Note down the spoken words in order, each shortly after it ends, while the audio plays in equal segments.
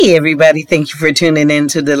Hey, everybody. Thank you for tuning in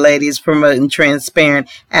to the Ladies Promoting Transparent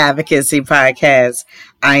Advocacy podcast.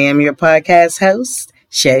 I am your podcast host,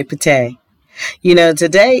 Shay Pate.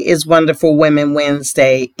 Today is Wonderful Women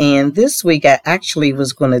Wednesday, and this week I actually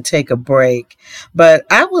was going to take a break, but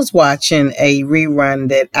I was watching a rerun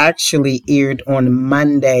that actually aired on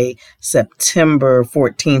Monday, September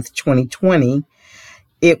 14th, 2020.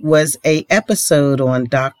 It was an episode on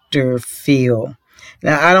Dr. Phil.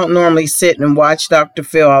 Now, I don't normally sit and watch Dr.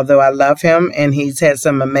 Phil, although I love him, and he's had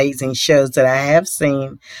some amazing shows that I have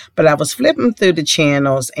seen. But I was flipping through the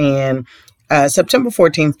channels, and September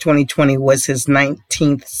 14th, 2020 was his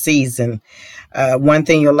 19th season. One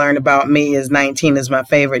thing you'll learn about me is 19 is my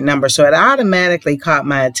favorite number, so it automatically caught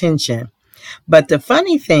my attention. But the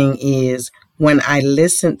funny thing is, when I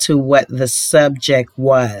listened to what the subject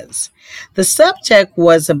was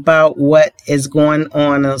about what is going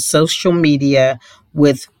on social media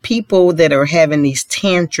with people that are having these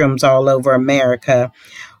tantrums all over America,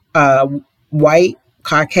 white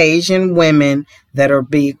Caucasian women that are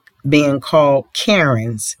being called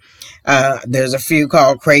Karens. There's a few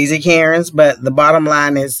called crazy Karens, but the bottom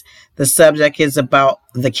line is the subject is about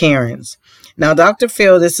the Karens. Now, Dr.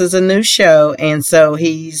 Phil, this is a new show, and so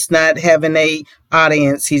he's not having an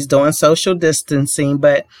audience. He's doing social distancing,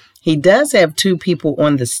 but he does have two people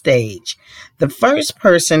on the stage. The first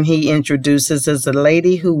person he introduces is a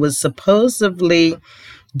lady who was supposedly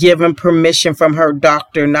given permission from her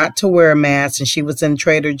doctor not to wear a mask, and she was in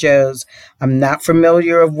Trader Joe's. I'm not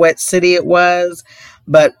familiar of what city it was,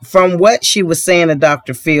 but from what she was saying to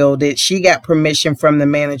Dr. Phil, that she got permission from the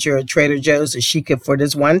manager of Trader Joe's that she could, for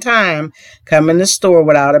this one time, come in the store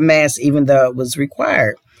without a mask, even though it was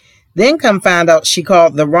required. Then come find out she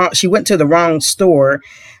went to the wrong store,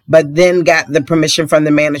 but then got the permission from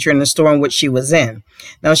the manager in the store in which she was in.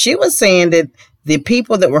 Now, she was saying that the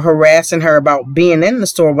people that were harassing her about being in the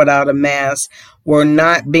store without a mask were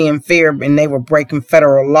not being fair, and they were breaking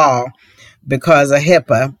federal law because of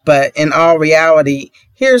HIPAA. But in all reality,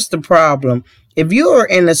 here's the problem. If you are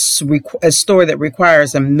in a store that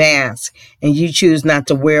requires a mask and you choose not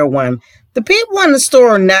to wear one, the people in the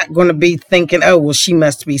store are not going to be thinking, oh, well, she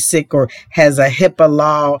must be sick or has a HIPAA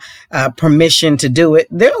law permission to do it.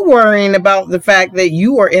 They're worrying about the fact that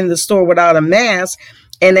you are in the store without a mask.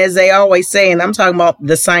 And as they always say, and I'm talking about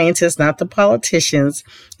the scientists, not the politicians,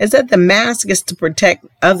 is that the mask is to protect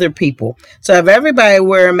other people. So if everybody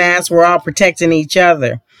wear a mask, we're all protecting each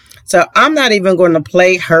other. So I'm not even going to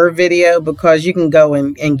play her video because you can go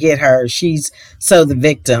and get her. She's so the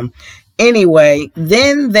victim. Anyway,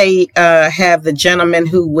 then they have the gentleman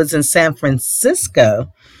who was in San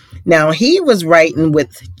Francisco. Now, he was writing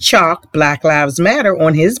with chalk, Black Lives Matter,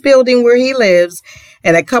 on his building where he lives.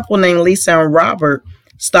 And a couple named Lisa and Robert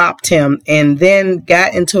stopped him and then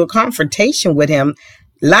got into a confrontation with him,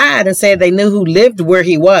 lied and said they knew who lived where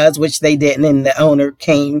he was, which they didn't. And the owner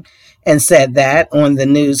came and said that on the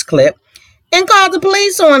news clip and called the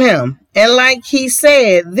police on him. And like he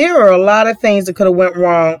said, there are a lot of things that could have went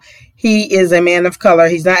wrong. He is a man of color.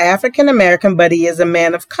 He's not African American, but he is a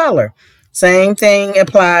man of color. Same thing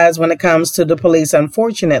applies when it comes to the police,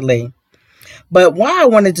 unfortunately. But why I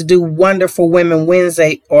wanted to do Wonderful Women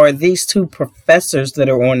Wednesday are these two professors that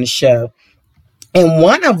are on the show. And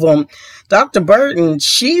one of them, Dr. Burton,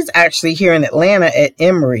 she's actually here in Atlanta at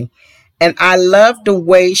Emory. And I love the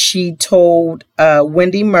way she told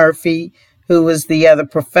Wendy Murphy, who was the other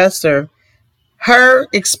professor, her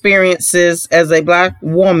experiences as a Black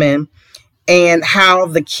woman and how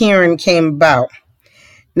the Karen came about.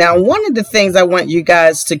 Now, one of the things I want you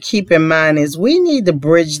guys to keep in mind is we need to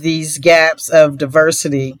bridge these gaps of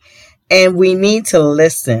diversity, and we need to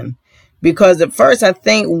listen. Because at first, I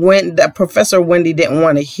think when Professor Wendy didn't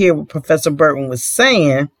want to hear what Professor Burton was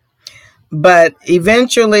saying, but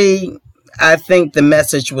eventually, I think the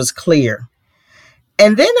message was clear.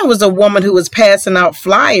 And then there was a woman who was passing out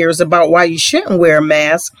flyers about why you shouldn't wear a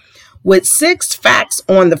mask with 6 facts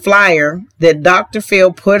on the flyer that Dr.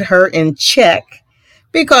 Phil put her in check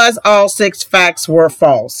because all 6 facts were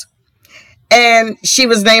false. And she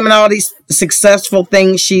was naming all these successful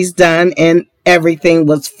things she's done and everything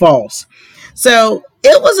was false. So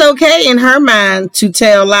it was okay in her mind to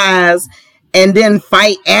tell lies and then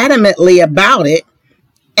fight adamantly about it.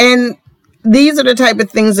 And these are the type of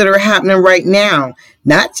things that are happening right now,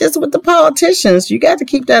 not just with the politicians. You got to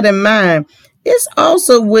keep that in mind. It's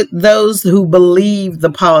also with those who believe the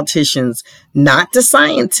politicians, not the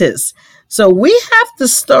scientists. So we have to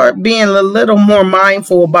start being a little more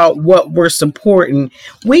mindful about what we're supporting.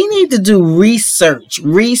 We need to do research.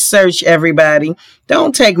 Research, everybody.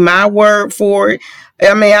 Don't take my word for it.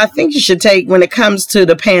 I mean, I think you should take, when it comes to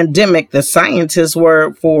the pandemic, the scientist's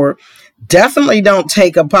word for it. Definitely don't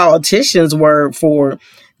take a politician's word for it.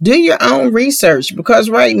 Do your own research, because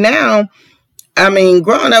right now, I mean,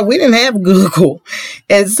 growing up, we didn't have Google.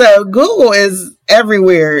 And so Google is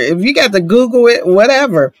everywhere. If you got to Google it,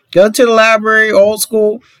 whatever, go to the library, old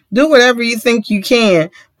school, do whatever you think you can.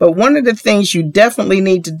 But one of the things you definitely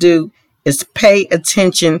need to do is pay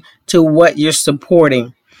attention to what you're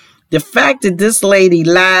supporting. The fact that this lady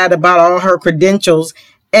lied about all her credentials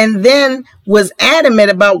and then was adamant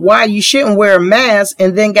about why you shouldn't wear a mask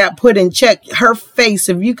and then got put in check. Her face,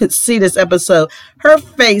 if you could see this episode, her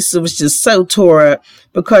face was just so tore up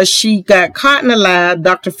because she got caught in a lie.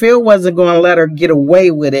 Dr. Phil wasn't going to let her get away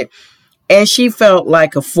with it. And she felt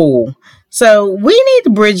like a fool. So we need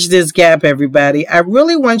to bridge this gap, everybody. I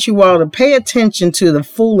really want you all to pay attention to the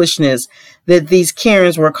foolishness that these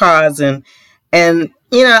Karens were causing. And,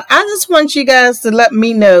 you know, I just want you guys to let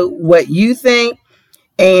me know what you think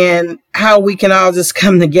and how we can all just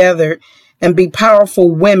come together and be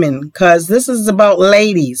powerful women, because this is about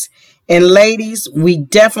ladies. And ladies, we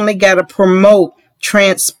definitely got to promote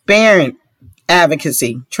transparent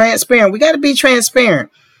advocacy. Transparent. We got to be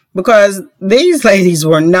transparent, because these ladies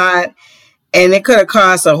were not, and it could have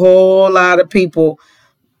cost a whole lot of people's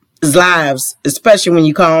lives, especially when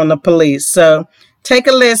you call on the police. So take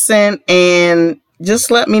a listen and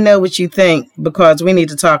just let me know what you think, because we need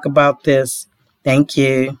to talk about this. Thank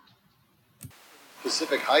you.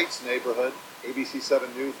 Pacific Heights neighborhood, ABC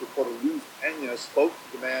 7 News reporter Luz Pena spoke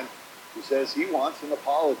to the man who says he wants an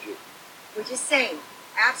apology. We're just saying,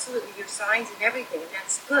 absolutely, your signs and everything, and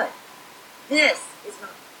that's good. This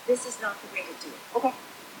is not the way to do it. Okay.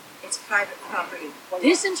 It's private property.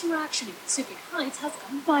 This interaction in Pacific Heights has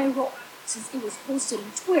gone viral since it was posted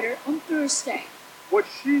on Twitter on Thursday. What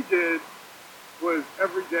she did was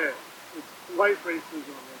every day. It's polite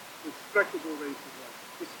racism, it's respectable racism.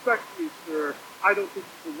 Respect me, sir. I don't think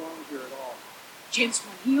you belong here at all. James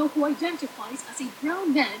Juanillo, who identifies as a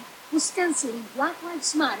brown man, was stenciling Black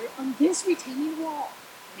Lives Matter on this retaining wall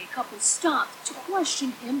when a couple stopped to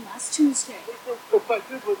question him last Tuesday. What I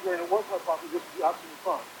did was, when it was my property, this is absolutely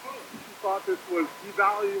fine. She thought this was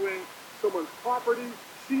devaluing someone's property.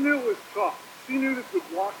 She knew it was chalk. She knew this would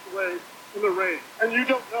wash away in the rain. And you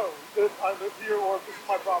don't know if I live here or if this is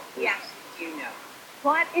my property. Yes, you know.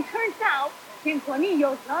 But it turns out James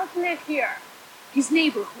Juanillo does live here. His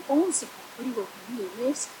neighbor who owns the property where Juanillo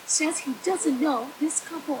lives says he doesn't know this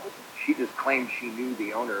couple. She just claimed she knew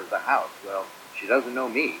the owner of the house. Well, she doesn't know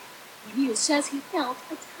me. Juanillo says he felt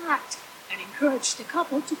attacked and encouraged the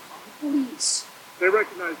couple to call the police. They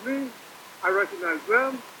recognize me. I recognize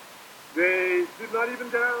them. They did not even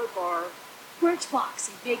get out of the car. Birchbox,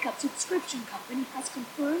 a makeup subscription company, has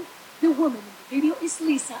confirmed the woman in the video is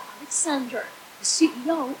Lisa Alexander, the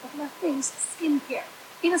CEO of La Face Skincare.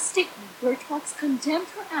 In a statement, Birchbox condemned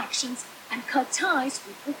her actions and cut ties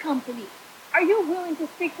with her company. Are you willing to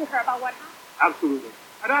speak to her about what happened? Absolutely.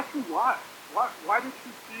 I'd ask her why. Why did she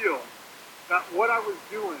feel that what I was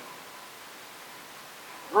doing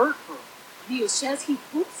hurt her? Leo says he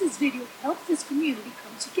hopes this video helps this community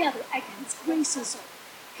come together against racism.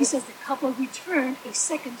 He says the couple returned a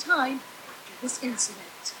second time after this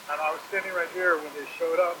incident. And I was standing right here when they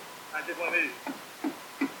showed up. I did one of these.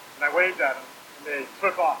 And I waved at them, and they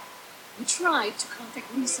took off. We tried to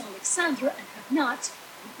contact Lisa Alexander and have not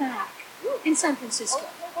come back. In San Francisco,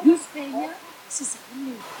 Luz Pena, this is 7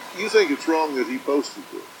 News. You think it's wrong that he posted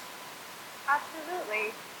this?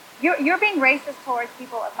 Absolutely. You're being racist towards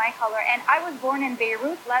people of my color, and I was born in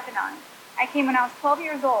Beirut, Lebanon. I came when I was 12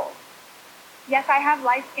 years old. Yes, I have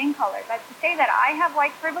light skin color, but to say that I have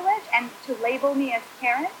white privilege and to label me as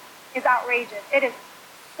Karen is outrageous. It is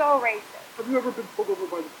so racist. Have you ever been pulled over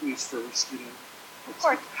by the police for speeding? Of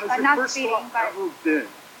course, Has your not first speeding, thought but ever been,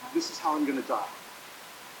 this is how I'm going to die?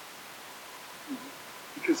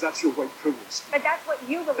 Because that's your white privilege. But that's what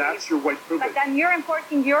you believe. That's your white privilege. But then you're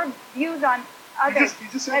enforcing your views on others. You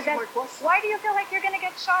just answered my question. Why do you feel like you're going to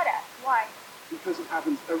get shot at? Why? Because it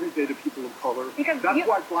happens every day to people of color. Because that's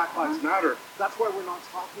why Black Lives Matter. That's why we're not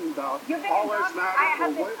talking about all lives matter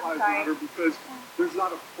or white lives matter, because there's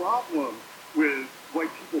not a problem with white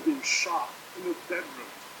people being shot in their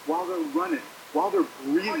bedrooms while they're running, while they're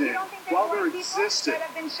breathing, while they're existing. That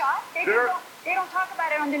have been shot? They don't talk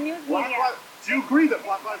about it on the news media. Do you agree that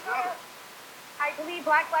Black Lives matter? I believe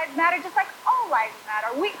Black Lives Matter just like all lives matter.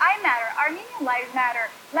 I matter. Armenian lives matter.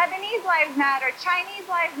 Lebanese lives matter. Chinese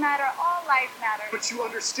lives matter. All lives matter. But you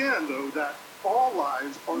understand, though, that all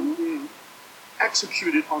lives are being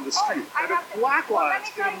executed on the street. And if Black lives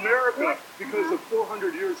in America, because of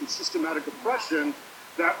 400 years of systematic oppression,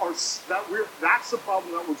 that's the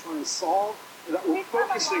problem that we're trying to solve and that we're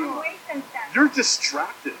focusing on. You're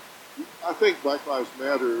distracted. I think Black Lives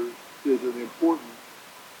Matter is an important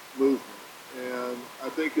movement, and I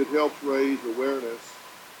think it helps raise awareness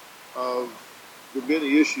of the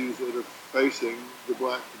many issues that are facing the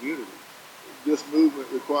black community. This movement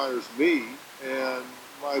requires me and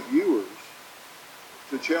my viewers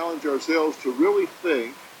to challenge ourselves to really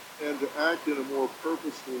think and to act in a more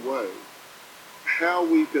purposeful way how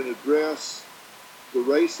we can address the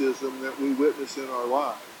racism that we witness in our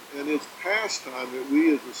lives. And it's past time that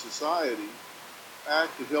we as a society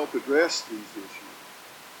act to help address these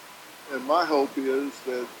issues. And my hope is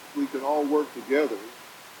that we can all work together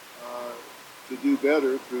to do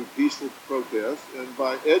better through peaceful protest and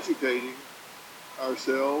by educating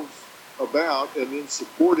ourselves about and then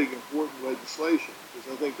supporting important legislation,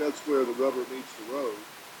 because I think that's where the rubber meets the road,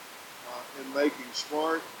 in making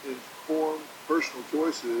smart, informed, personal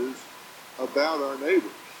choices about our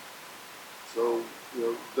neighbors. So,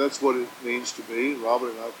 that's what it means to me. And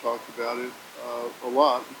Robert and I have talked about it a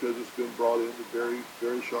lot because it's been brought into very,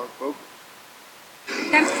 very sharp focus.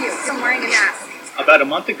 Thanks to you from wearing a mask. About a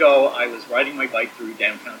month ago, I was riding my bike through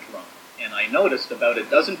downtown Toronto, and I noticed about a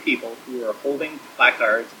dozen people who were holding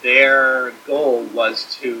placards. Their goal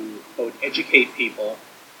was to, quote, educate people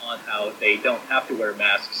on how they don't have to wear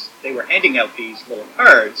masks. They were handing out these little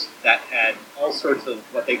cards that had all sorts of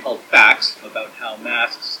what they called facts about how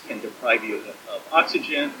masks can deprive you of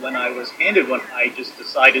oxygen. When I was handed one, I just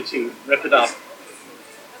decided to rip it up.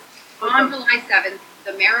 On July 7th,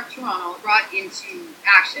 the Mayor of Toronto brought into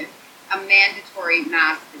action a mandatory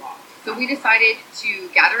mask law. So we decided to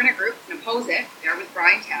gather in a group and oppose it. There was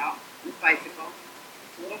Brian Tao, his bicycle,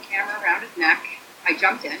 a little camera around his neck. I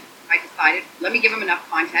jumped in. I decided, let me give him enough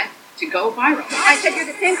content to go viral. I said, you're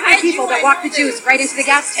the same kind of people that walk the Jews right into the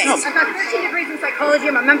gas tank. No. I've got 13 degrees in psychology.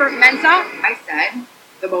 I'm a member of Mensa. I said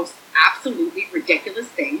the most absolutely ridiculous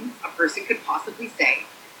thing a person could possibly say,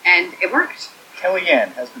 and it worked.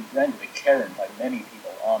 Kellyanne has been branded a Karen by many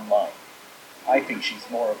people online. I think she's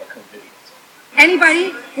more of a COVIDian.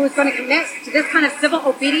 Anybody who is going to commit to this kind of civil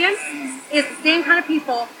obedience is the same kind of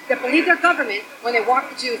people that believe their government when they walk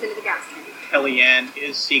the Jews into the gas tank. Kellyanne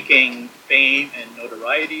is seeking fame and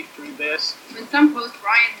notoriety through this. In some posts,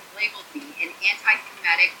 Brian has labeled me an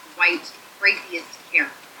anti-Semitic, white, racist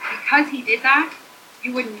Karen. Because he did that,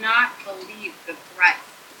 you would not believe the threats.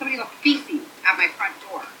 Somebody left feces at my front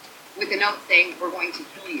door with a note saying, we're going to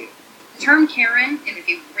kill you. The term Karen is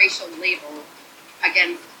a racial label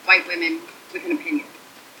against white women with an opinion.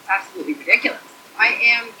 It's absolutely ridiculous. I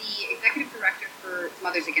am the executive director for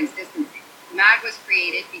Mothers Against Distancing. MAG was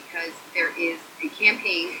created because there is a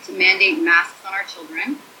campaign to mandate masks on our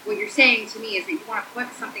children. What you're saying to me is that you want to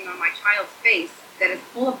put something on my child's face that is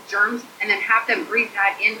full of germs and then have them breathe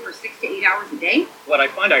that in for 6 to 8 hours a day? What I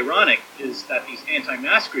find ironic is that these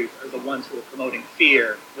anti-mask groups are the ones who are promoting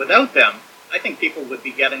fear. Without them, I think people would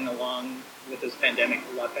be getting along with this pandemic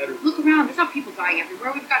a lot better. Look around, there's not people dying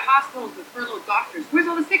everywhere. We've got hospitals with furloughed doctors. Where's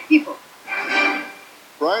all the sick people?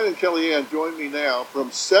 Brian and Kellyanne join me now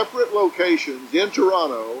from separate locations in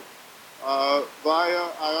Toronto via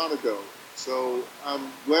Ionico. So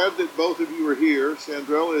I'm glad that both of you are here.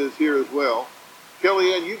 Sandrella is here as well.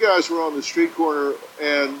 Kellyanne, you guys were on the street corner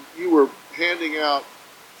and you were handing out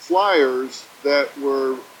flyers that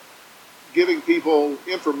were giving people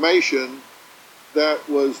information that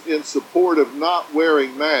was in support of not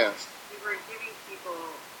wearing masks. We were giving people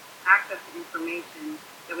access to information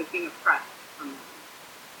that was being oppressed from them.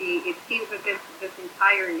 It seems that this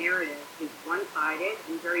entire narrative is one-sided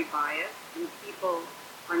and very biased, and people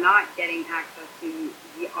are not getting access to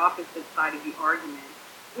the opposite side of the argument.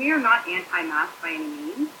 We are not anti-mask by any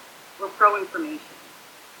means. We're pro-information.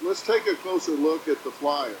 Let's take a closer look at the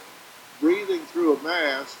flyer. Breathing through a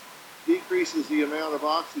mask decreases the amount of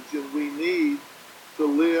oxygen we need to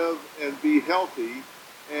live and be healthy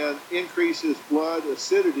and increases blood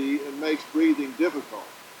acidity and makes breathing difficult.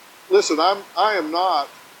 Listen, I am not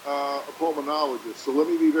a pulmonologist, so let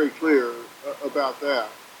me be very clear about that.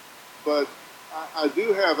 But I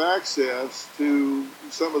do have access to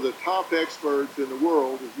some of the top experts in the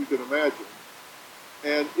world, as you can imagine.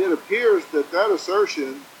 And it appears that that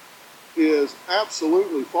assertion is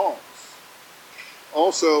absolutely false.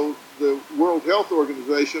 Also, the World Health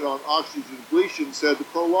Organization on oxygen depletion said the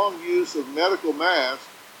prolonged use of medical masks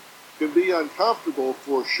can be uncomfortable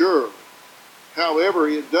for sure. However,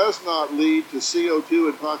 it does not lead to CO2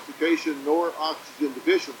 intoxication nor oxygen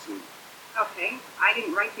deficiency. Okay, I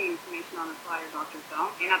didn't write the information on the flyer, Dr. Phil,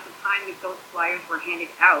 and at the time that those flyers were handed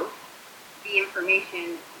out, the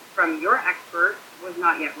information from your expert was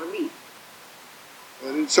not yet released.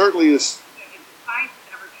 And it certainly is. If the science is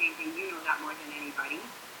ever changing, you know that more than anybody.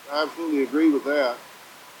 I absolutely agree with that.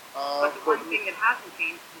 But the one thing that hasn't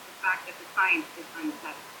changed is the fact that the science is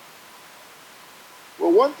unsettled.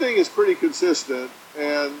 Well, one thing is pretty consistent,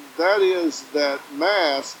 and that is that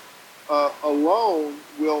masks alone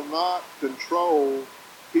will not control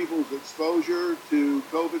people's exposure to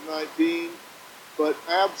COVID-19, but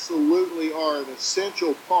absolutely are an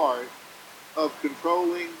essential part of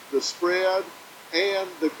controlling the spread and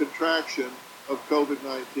the contraction of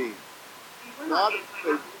COVID-19. I'm not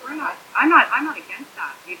against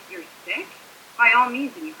that. If you're sick, by all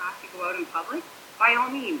means, and you have to go out in public, by all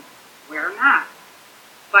means, wear a mask.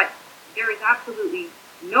 But there is absolutely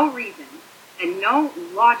no reason and no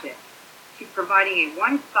logic to providing a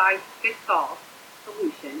one-size-fits-all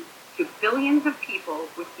solution to billions of people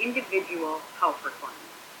with individual health requirements.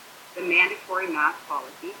 The mandatory mask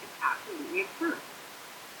policy is absolutely absurd.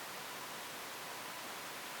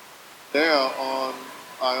 Now on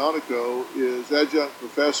Ionico is adjunct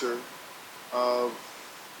professor of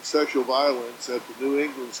sexual violence at the New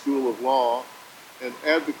England School of Law and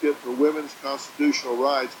advocate for women's constitutional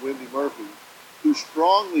rights, Wendy Murphy, who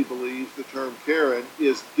strongly believes the term Karen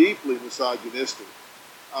is deeply misogynistic.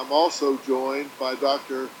 I'm also joined by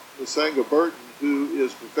Dr. Nisanga Burton, who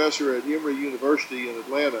is professor at Emory University in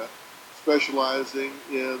Atlanta, specializing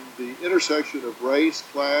in the intersection of race,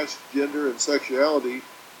 class, gender, and sexuality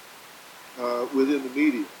within the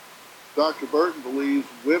media. Dr. Burton believes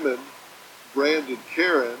women branded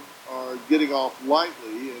Karen are getting off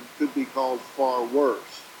lightly and could be called far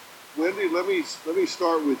worse. Wendy, let me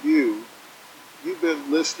start with you. You've been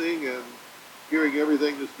listening and hearing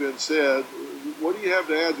everything that's been said. What do you have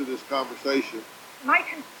to add to this conversation? My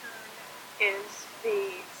concern is the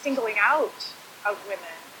singling out of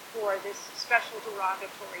women for this special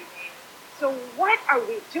derogatory name. So what are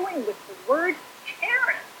we doing with the word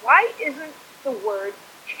Karen? Why isn't the word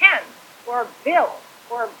Ken or Bill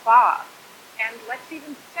or Bob? And let's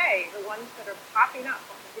even say the ones that are popping up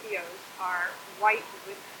on the videos are white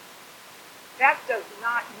women. That does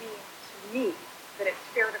not mean to me that it's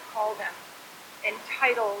fair to call them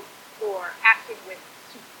entitled or acting with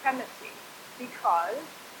supremacy, because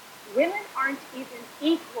women aren't even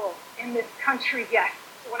equal in this country yet.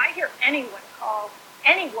 So when I hear anyone call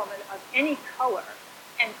any woman of any color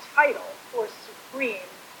entitled or supreme,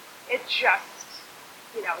 it just,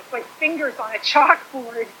 it's like fingers on a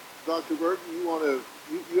chalkboard. Dr. Burton,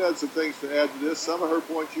 you had some things to add to this. Some of her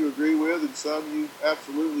points you agree with, and some you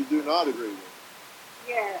absolutely do not agree with.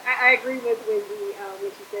 Yeah, I agree with Wendy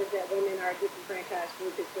when she says that women are a disenfranchised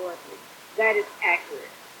group historically. That is accurate.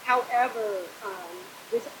 However,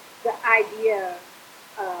 the idea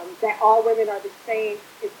that all women are the same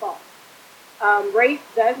is false. Race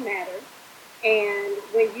does matter, and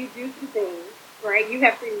when you do some things, right, you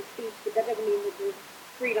have freedom of speech, but that doesn't mean that there's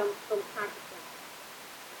freedom from consequences.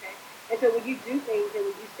 Okay? And so when you do things and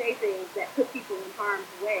when you say things that put people in harm's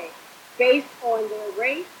way based on their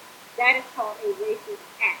race, that is called a racist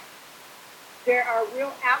act. There are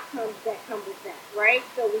real outcomes that come with that, right?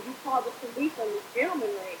 So when you call the police on this gentleman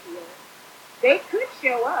right here, they could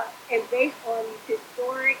show up and based on these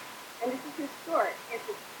historic, and this is historic, and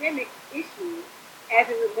systemic issues as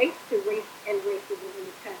it relates to race and racism in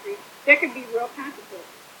this country, there could be real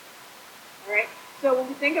consequences. All right? So when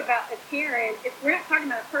we think about a Karen, we're not talking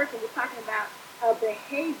about a person, we're talking about a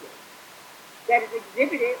behavior that is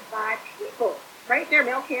exhibited by people. Right there,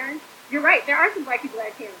 male Karen. You're right. There are some black people that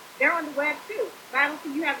are Karen. They're on the web too. But I don't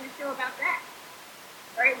see you having a show about that.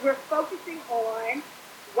 All right. We're focusing on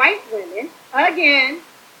white women again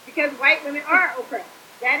because white women are oppressed.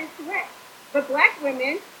 That is correct. But black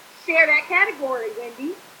women share that category,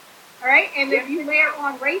 Wendy. All right. And if you layer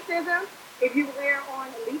on racism, if you layer on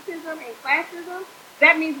elitism and classism,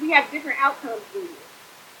 that means we have different outcomes than you.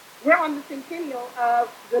 We're on the centennial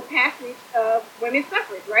of the passage of women's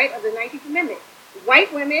suffrage, right, of the 19th Amendment.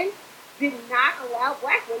 White women did not allow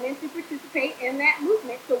black women to participate in that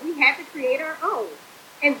movement, so we had to create our own.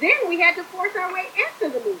 And then we had to force our way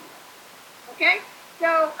into the movement, okay?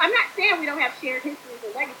 So I'm not saying we don't have shared histories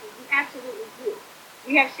or legacies. We absolutely do.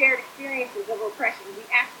 We have shared experiences of oppression. We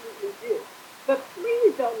absolutely do. But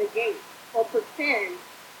please don't negate or pretend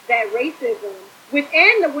that racism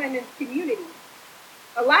within the women's community,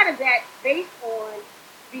 a lot of that based on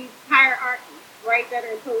these hierarchies, right, that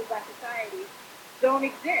are imposed by society, don't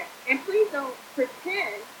exist. And please don't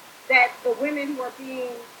pretend that the women who are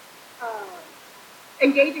being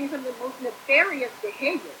engaging in some of the most nefarious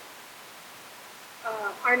behaviors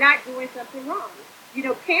are not doing something wrong. You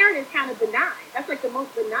know, Karen is kind of benign. That's like the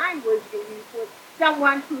most benign word you can use for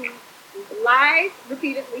someone who lies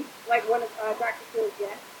repeatedly, like one of Dr. Phil's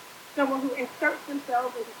guests, someone who inserts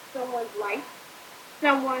themselves into someone's life,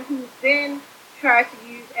 someone who then tries to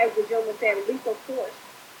use, as the gentleman said, lethal force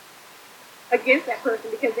against that person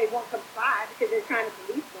because they won't comply, because they're trying to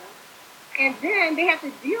police them. And then they have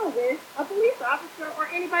to deal with a police officer or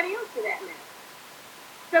anybody else for that matter.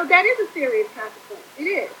 So that is a serious consequence. It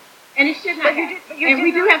is. And it should not happen. And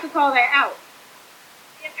we do have to call that out.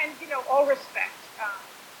 And you know, all respect,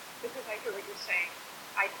 because I hear what you're saying.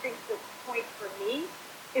 I think the point for me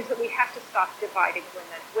is that we have to stop dividing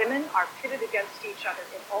women. Women are pitted against each other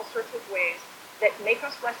in all sorts of ways that make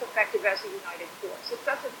us less effective as a united force. It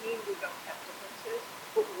doesn't mean we don't have differences,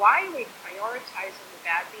 but why are we prioritizing the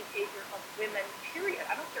bad behavior of women, period?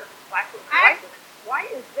 I don't care if it's black women or white women. Why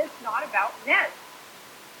is this not about men?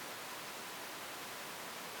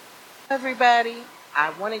 Everybody,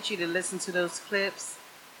 I wanted you to listen to those clips,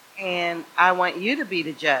 and I want you to be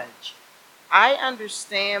the judge. I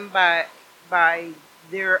understand by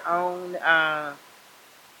their own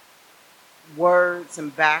words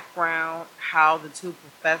and background how the two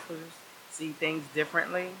professors see things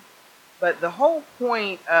differently, but the whole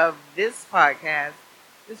point of this podcast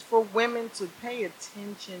is for women to pay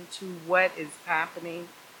attention to what is happening.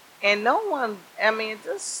 And no one, I mean, at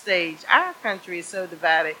this stage, our country is so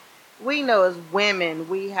divided. We know as women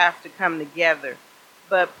we have to come together.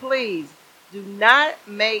 But please, do not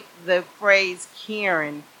make the phrase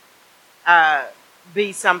Karen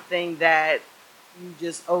be something that you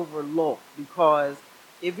just overlook. Because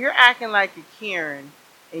if you're acting like a Karen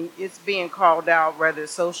and it's being called out, whether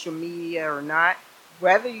it's social media or not,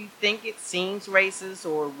 whether you think it seems racist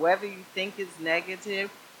or whether you think it's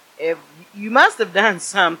negative, if you must have done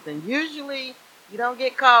something. Usually you don't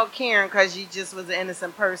get called Karen because you just was an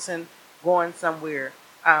innocent person going somewhere.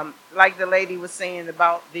 Like the lady was saying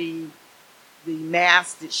about the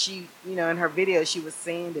mask that she, you know, in her video, she was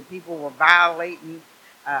saying that people were violating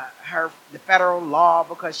the federal law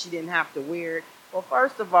because she didn't have to wear it. Well,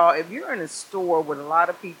 first of all, if you're in a store with a lot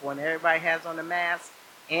of people and everybody has on a mask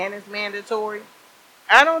and it's mandatory,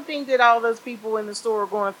 I don't think that all those people in the store are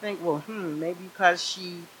going to think, well, maybe because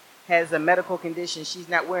she has a medical condition, she's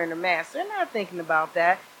not wearing a mask. They're not thinking about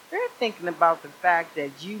that. They're thinking about the fact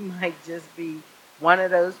that you might just be one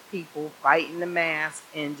of those people fighting the mask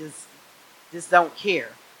and just don't care.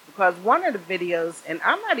 Because one of the videos, and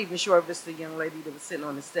I'm not even sure if it's the young lady that was sitting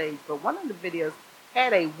on the stage, but one of the videos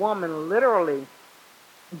had a woman literally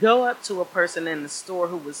go up to a person in the store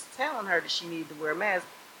who was telling her that she needed to wear a mask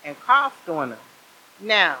and coughed on her.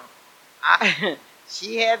 Now,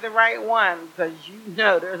 she had the right one, because you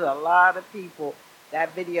know there's a lot of people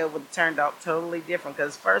that video would have turned out totally different.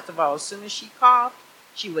 Because first of all, as soon as she coughed,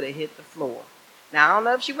 she would have hit the floor. Now, I don't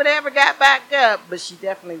know if she would have ever got back up, but she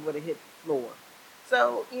definitely would have hit the floor.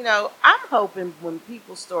 So, you know, I'm hoping when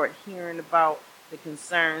people start hearing about the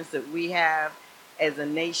concerns that we have as a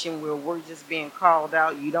nation where we're just being called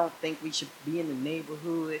out, you don't think we should be in the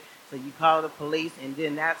neighborhood, so you call the police, and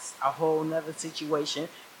then that's a whole nother situation,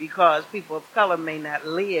 because people of color may not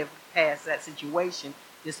live past that situation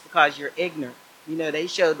just because you're ignorant. You know, they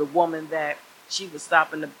showed the woman that she was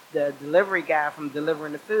stopping the delivery guy from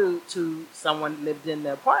delivering the food to someone who lived in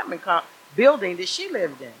the apartment building that she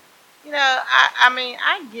lived in. You know, I mean,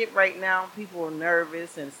 I get right now people are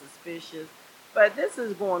nervous and suspicious, but this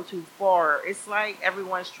is going too far. It's like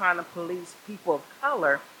everyone's trying to police people of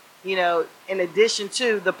color, you know, in addition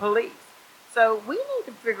to the police. So we need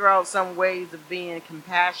to figure out some ways of being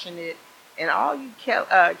compassionate. And all you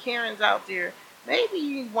Karens out there, maybe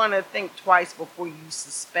you want to think twice before you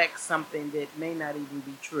suspect something that may not even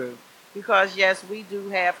be true. Because yes, we do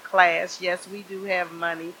have class. Yes, we do have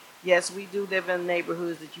money. Yes, we do live in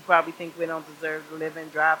neighborhoods that you probably think we don't deserve to live in,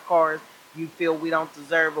 drive cars you feel we don't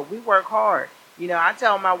deserve, but we work hard. You know, I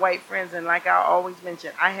tell my white friends, and like I always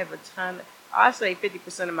mention, I have a ton, I say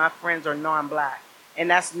 50% of my friends are non-black. And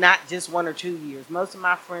that's not just 1 or 2 years. Most of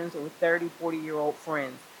my friends are 30, 40-year-old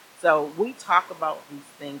friends. So we talk about these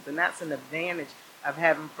things, and that's an advantage of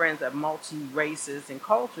having friends of multi-races and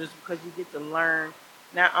cultures, because you get to learn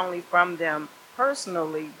not only from them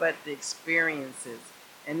personally, but the experiences.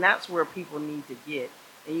 And that's where people need to get.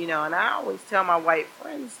 And, you know, and I always tell my white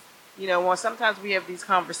friends, you know, when sometimes we have these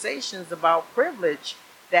conversations about privilege,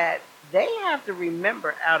 that they have to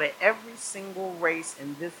remember out of every single race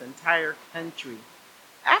in this entire country,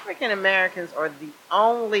 African Americans are the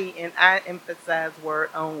only, and I emphasize word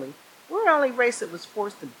only, we're the only race that was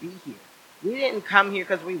forced to be here. We didn't come here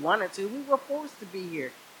because we wanted to. We were forced to be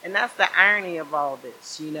here. And that's the irony of all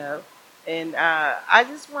this, you know. And I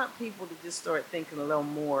just want people to just start thinking a little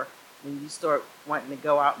more when you start wanting to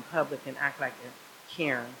go out in public and act like a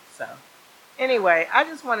Karen. So anyway, I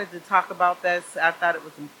just wanted to talk about this. I thought it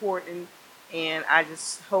was important. And I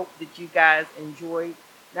just hope that you guys enjoyed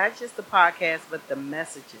not just the podcast, but the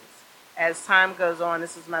messages. As time goes on,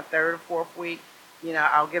 this is my third or fourth week. You know,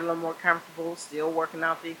 I'll get a little more comfortable, still working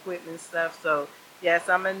out the equipment stuff. So, yes,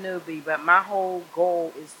 I'm a newbie, but my whole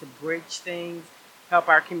goal is to bridge things, help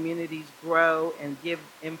our communities grow, and give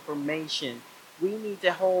information. We need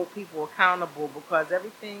to hold people accountable because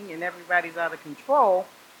everything and everybody's out of control,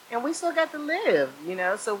 and we still got to live, you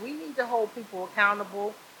know. So we need to hold people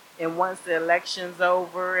accountable. And once the election's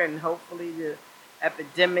over and hopefully the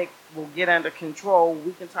epidemic will get under control,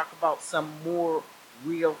 we can talk about some more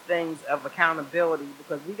real things of accountability,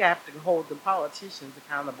 because we have to hold the politicians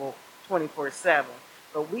accountable 24/7.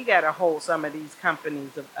 But we got to hold some of these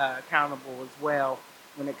companies accountable as well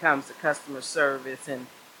when it comes to customer service and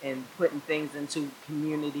putting things into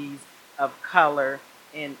communities of color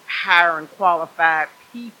and hiring qualified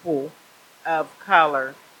people of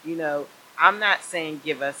color. You know, I'm not saying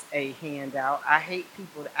give us a handout. I hate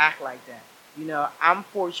people to act like that. You know, I'm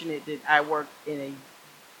fortunate that I work in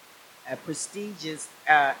a prestigious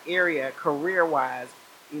area career-wise,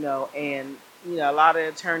 you know, and, you know, a lot of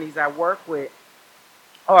attorneys I work with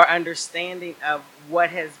are understanding of what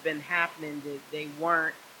has been happening that they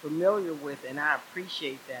weren't familiar with, and I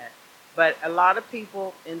appreciate that. But a lot of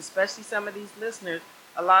people, and especially some of these listeners,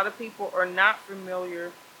 a lot of people are not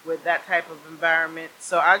familiar with that type of environment.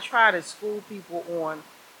 So I try to school people on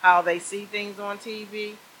how they see things on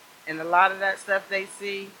TV, and a lot of that stuff they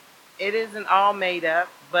see, it isn't all made up,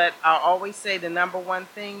 but I always say the number one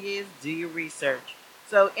thing is do your research.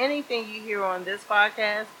 So anything you hear on this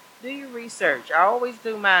podcast, do your research. I always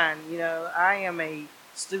do mine. You know, I am a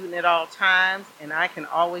student at all times, and I can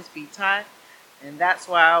always be taught. And that's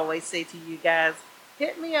why I always say to you guys,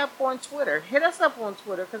 hit me up on Twitter. Hit us up on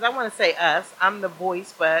Twitter, because I want to say us. I'm the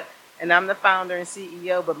voice, and I'm the founder and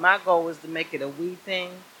CEO, but my goal is to make it a we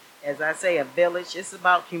thing. As I say, a village. It's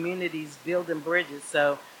about communities building bridges.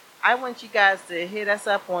 So I want you guys to hit us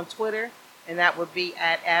up on Twitter, and that would be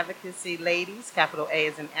at Advocacy Ladies. Capital A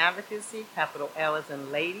is in Advocacy, capital L is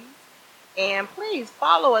in Ladies. And please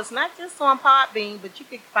follow us, not just on Podbean, but you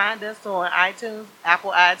can find us on iTunes,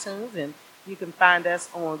 Apple iTunes, and you can find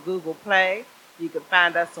us on Google Play. You can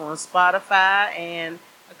find us on Spotify and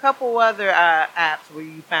a couple other apps where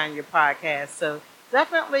you find your podcast. So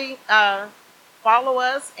definitely follow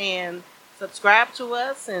us and subscribe to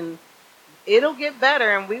us, and it'll get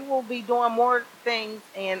better, and we will be doing more things,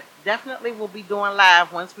 and definitely we'll be doing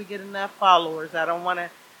live once we get enough followers. I don't want to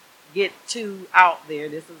get too out there.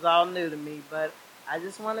 This is all new to me, but I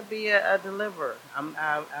just want to be a deliverer.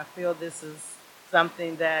 I feel this is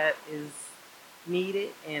something that is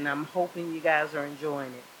needed, and I'm hoping you guys are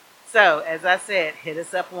enjoying it. So, as I said, hit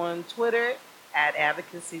us up on Twitter at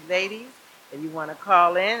Advocacy Ladies. If you want to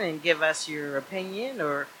call in and give us your opinion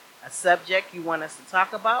or a subject you want us to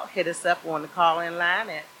talk about, hit us up on the call-in line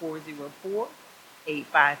at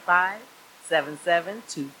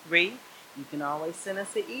 404-855-7723. You can always send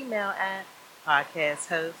us an email at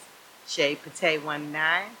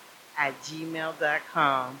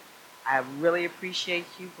podcasthost@shaypate19@gmail.com. I really appreciate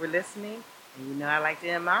you for listening. And you know I like to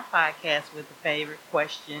end my podcast with a favorite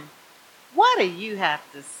question. What do you have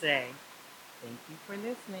to say? Thank you for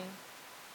listening.